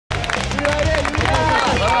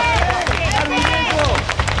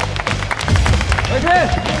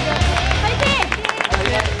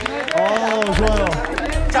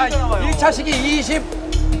2차 시기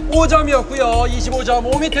 25점이었고요. 25점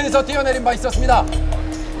 5m에서 뛰어내린 바 있었습니다.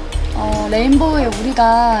 레인보우의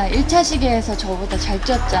우리가 1차 시기에서 저보다 잘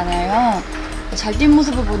뛰었잖아요. 잘 뛴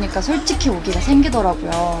모습을 보니까 솔직히 오기가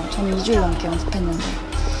생기더라고요. 저는 2주일 넘게 연습했는데.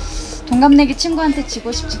 동갑내기 친구한테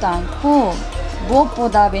지고 싶지도 않고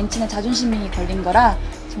무엇보다 맨친의 자존심이 걸린 거라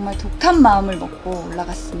정말 독한 마음을 먹고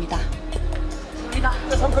올라갔습니다.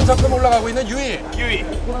 성큼성큼 올라가고 있는 유이.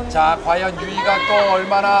 자, 과연 유이가 또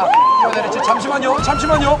얼마나 뛰어내릴지. 잠시만요.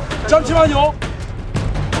 잠시만요.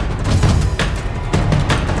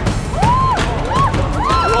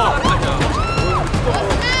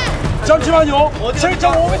 잠시만요.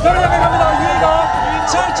 7.5m를 향해 갑니다. 유이가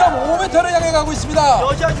 7.5m를 향해 가고 있습니다.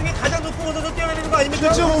 여자 중에 가장 높은 곳에서 뛰어내리는 거 아닙니까?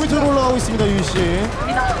 7.5m로 올라가고 있습니다, 유희 씨.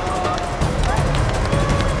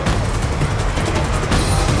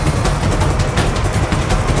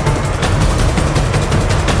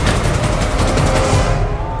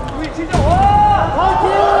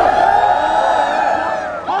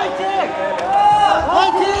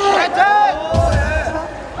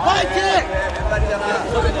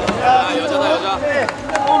 여자다.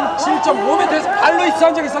 7.5m에서 발로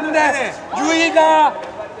입수한 적이 있었는데 유이가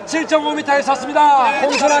 7.5m에 섰습니다.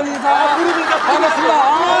 공손한 인사. 반갑습니다.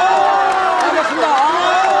 반갑습니다.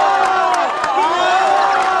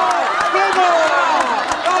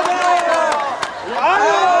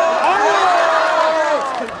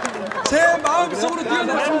 제 마음속으로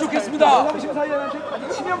뛰어내렸으면 좋겠습니다.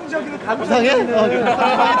 치명적인 감상해?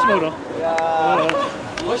 하겠지 뭐.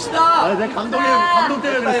 멋있다. 내 감동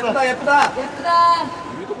때문에 그랬어. 예쁘다.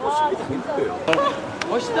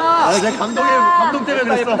 멋있다. 내 감동 때문에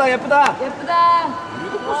그랬어. 예쁘다.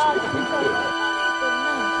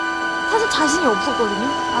 사실 자신이 없었거든요.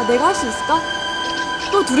 아, 내가 할 수 있을까?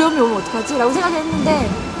 또 두려움이 오면 어떡하지? 라고 생각했는데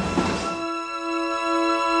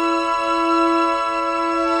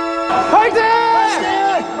파이팅!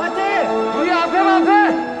 우리 앞에!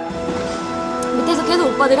 밑에서 계속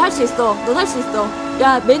오빠들이 할 수 있어. 넌 할 수 있어.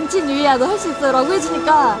 야, 맨친 유이야, 너 할 수 있어. 라고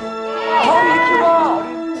해주니까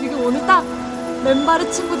지금 오늘 딱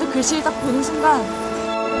맨발의 친구들 글씨를 딱 보는 순간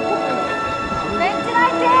맨친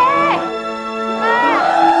화이팅!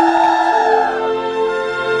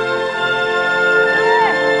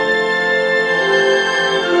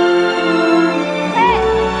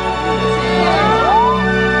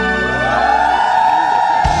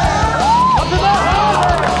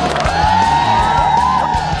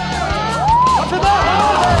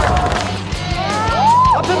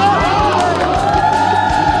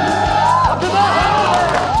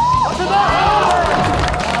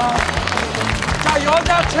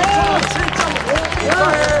 여자 최초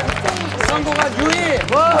 7.5m에 성공한 유이.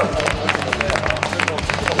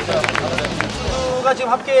 가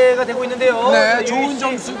지금 합계가 되고 있는데요. 네, 좋은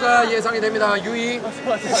점수가 예상이 됩니다. 유이.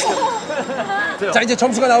 자, 이제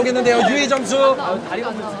점수가 나오겠는데요. 유이 점수.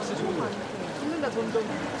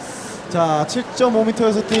 자,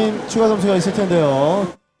 7.5m에서 뛴 추가 점수가 있을 텐데요.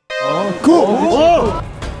 9!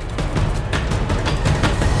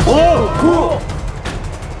 9!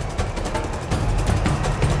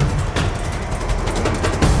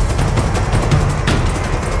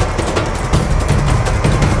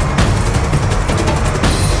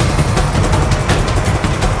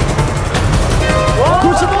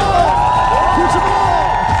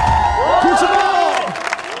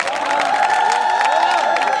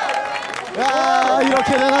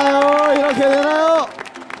 이렇게 되나요?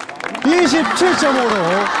 27.5로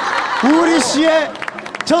우리 씨의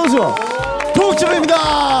점수 동점입니다.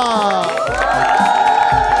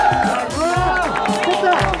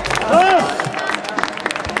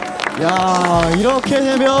 야, 이렇게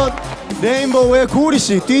되면 레인보우의 고우리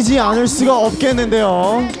씨 뛰지 않을 수가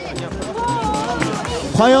없겠는데요.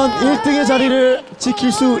 과연 1등의 자리를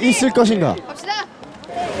지킬 수 있을 것인가?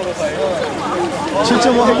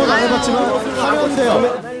 7.5 한 번 안 해봤지만 하면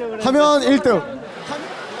돼요. 하면 1등.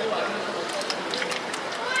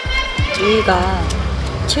 유이가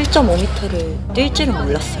 7.5m를 뛸 줄은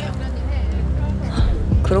몰랐어요.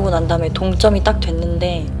 그러고 난 다음에 동점이 딱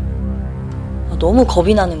됐는데 너무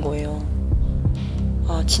겁이 나는 거예요.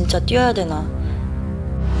 아, 진짜 뛰어야 되나.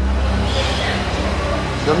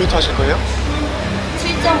 몇 미터 하실 거예요?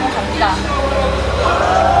 7.5 갑니다.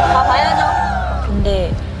 가봐야죠.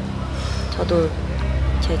 근데 저도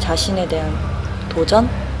제 자신에 대한 도전?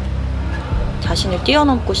 자신을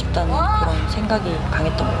뛰어넘고 싶다는 그런 생각이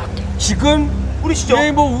강했던 것 같아요. 지금 우리 씨죠?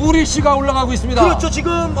 레인보우 우리 씨가 올라가고 있습니다. 그렇죠.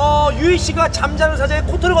 지금 유희 씨가 잠자는 사자에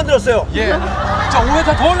코트를 건드렸어요. 예. 자,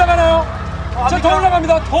 5m 더 올라가나요? 자, 더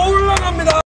올라갑니다.